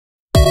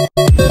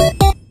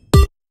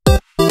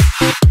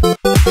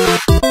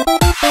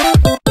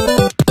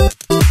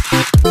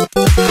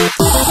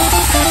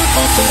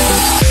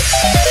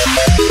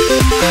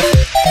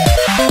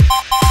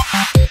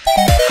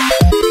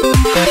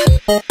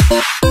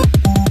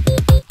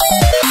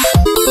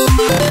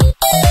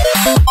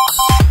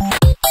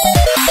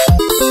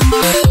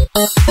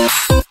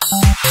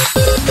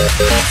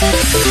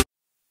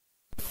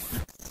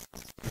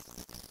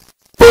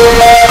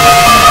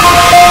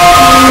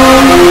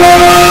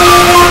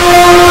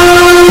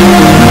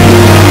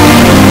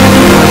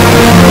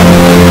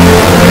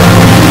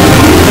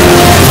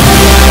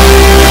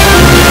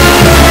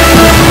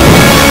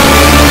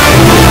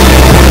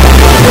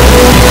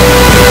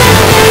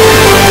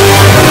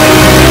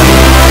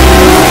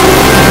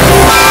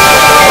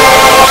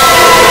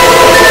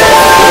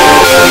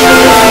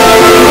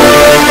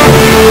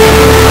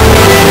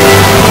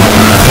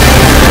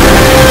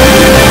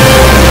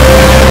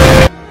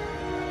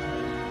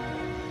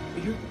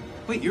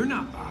Wait, you're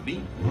not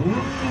Bobby.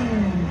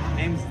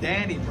 Name's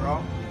Danny,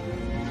 bro.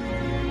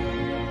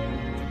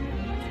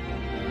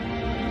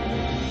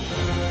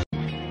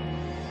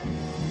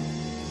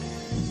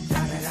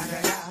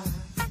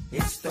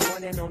 It's the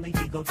one and only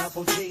Eagle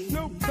Double G.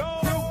 Snoop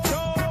Dogg.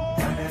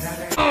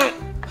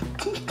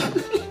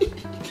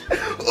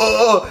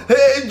 Oh,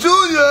 hey,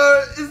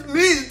 Junior, it's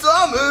me,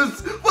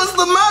 Thomas. What's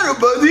the matter,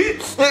 buddy?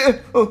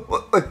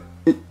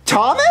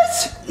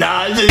 Thomas?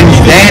 Nah, it's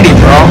Danny,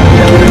 bro.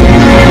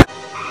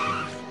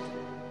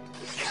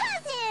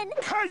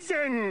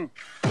 Cousin!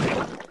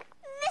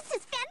 This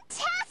is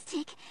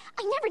fantastic! I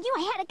never knew I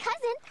had a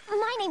cousin.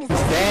 My name is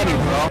Danny,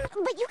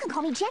 bro. But you can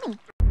call me Jenny.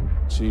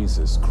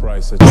 Jesus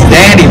Christ.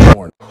 Danny,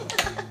 bro.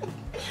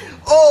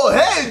 Oh,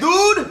 hey,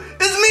 dude.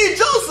 It's me,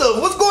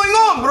 Joseph. What's going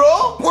on,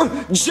 bro?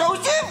 What,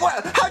 Joseph?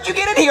 How'd you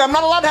get in here? I'm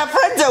not allowed to have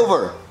friends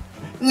over.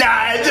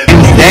 Nah, it's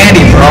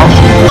Danny, bro.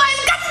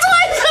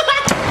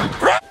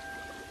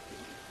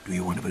 Do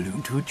you want a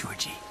balloon too,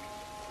 Georgie?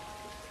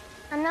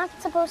 I'm not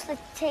supposed to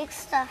take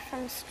stuff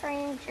from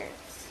strangers.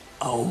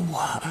 Oh,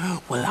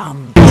 well,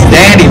 I'm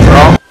Danny,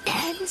 bro.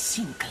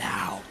 dancing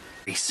cloud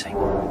racing.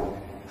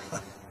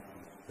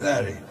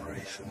 That ain't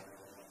racing.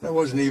 That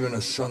wasn't even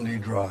a Sunday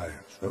drive.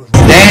 That was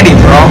Danny,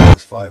 bro.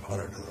 There's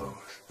 500 of those.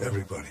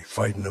 Everybody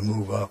fighting to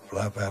move up,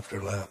 lap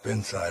after lap,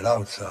 inside,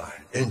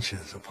 outside,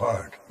 inches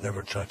apart,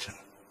 never touching.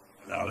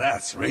 Now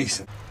that's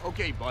racing.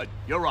 Okay, bud,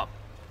 you're up.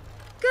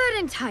 Good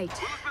and tight.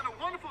 Well, it's been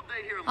a wonderful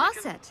day here in All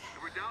Lincoln, set.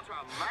 and we're down to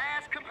our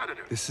last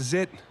competitor. This is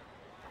it.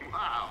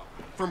 Wow.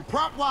 From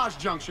Prop Wash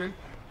Junction,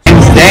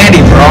 Danny,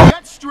 bro.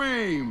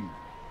 Jetstream.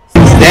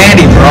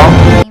 Danny,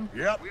 bro.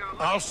 Yep,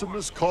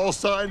 awesomest call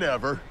sign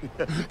ever.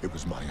 It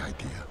was my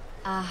idea.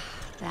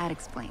 That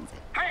explains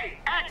it. Hey,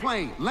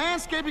 Plane,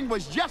 landscaping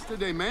was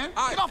yesterday, man.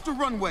 Get off the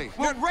runway.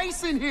 We're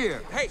racing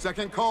here. Hey.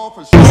 Second call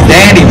for...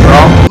 Danny,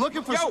 bro.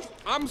 Looking for...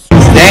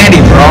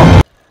 Danny,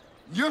 bro.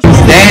 You're...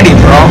 Danny,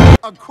 bro.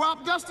 A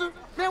crop duster?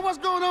 Man, what's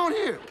going on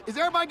here? Is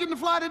everybody getting to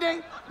fly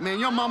today? Man,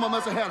 your mama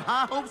must have had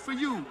high hopes for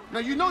you. Now,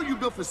 you know you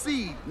built for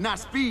seed, not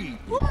speed.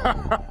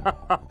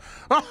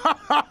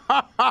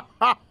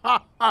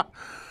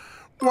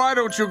 Why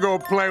don't you go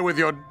play with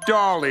your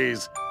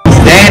dollies?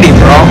 Danny,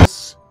 bro.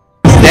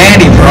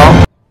 Danny,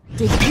 bro.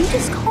 Did you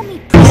just call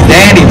me?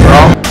 Danny,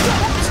 bro.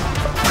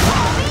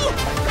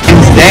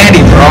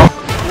 Danny, bro.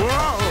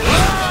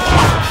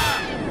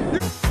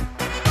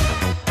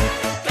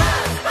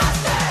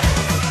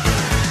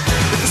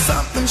 There's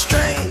something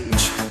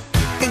strange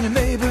in your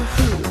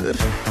neighborhood.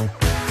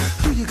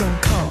 Who you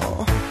gonna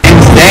call?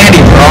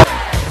 Danny, bro.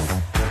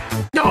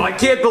 No, I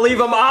can't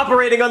believe I'm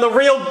operating on the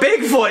real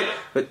Bigfoot.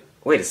 But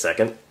wait a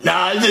second.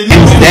 Nah, it's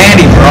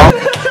Danny, bro.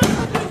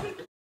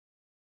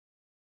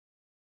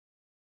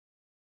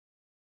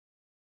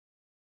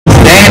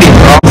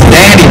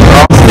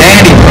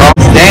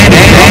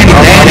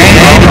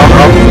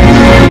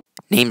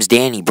 Name's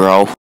Danny,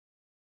 bro.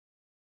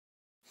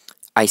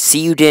 I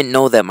see you didn't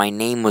know that my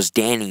name was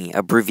Danny,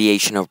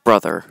 abbreviation of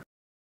brother.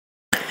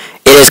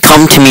 It has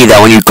come to me that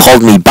when you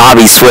called me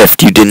Bobby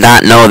Swift, you did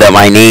not know that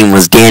my name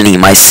was Danny,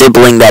 my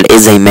sibling that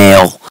is a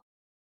male.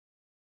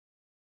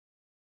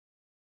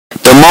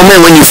 The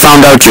moment when you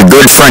found out your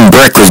good friend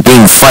Brick was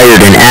being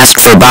fired and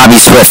asked for Bobby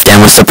Swift and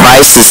was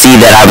surprised to see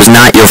that I was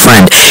not your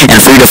friend, and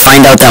for you to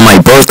find out that my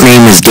birth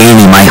name is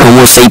Danny, my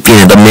homo sapien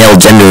of the male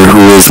gender,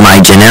 who is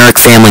my generic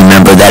family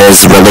member that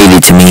is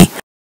related to me.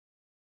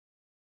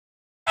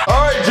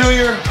 Alright,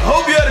 Junior. I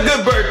hope you had a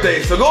good birthday,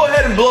 so go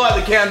ahead and blow out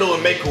the candle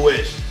and make a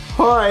wish.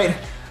 Alright,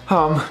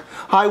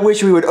 I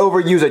wish we would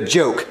overuse a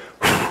joke.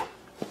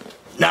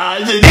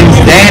 Nah, it's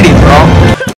Danny, bro.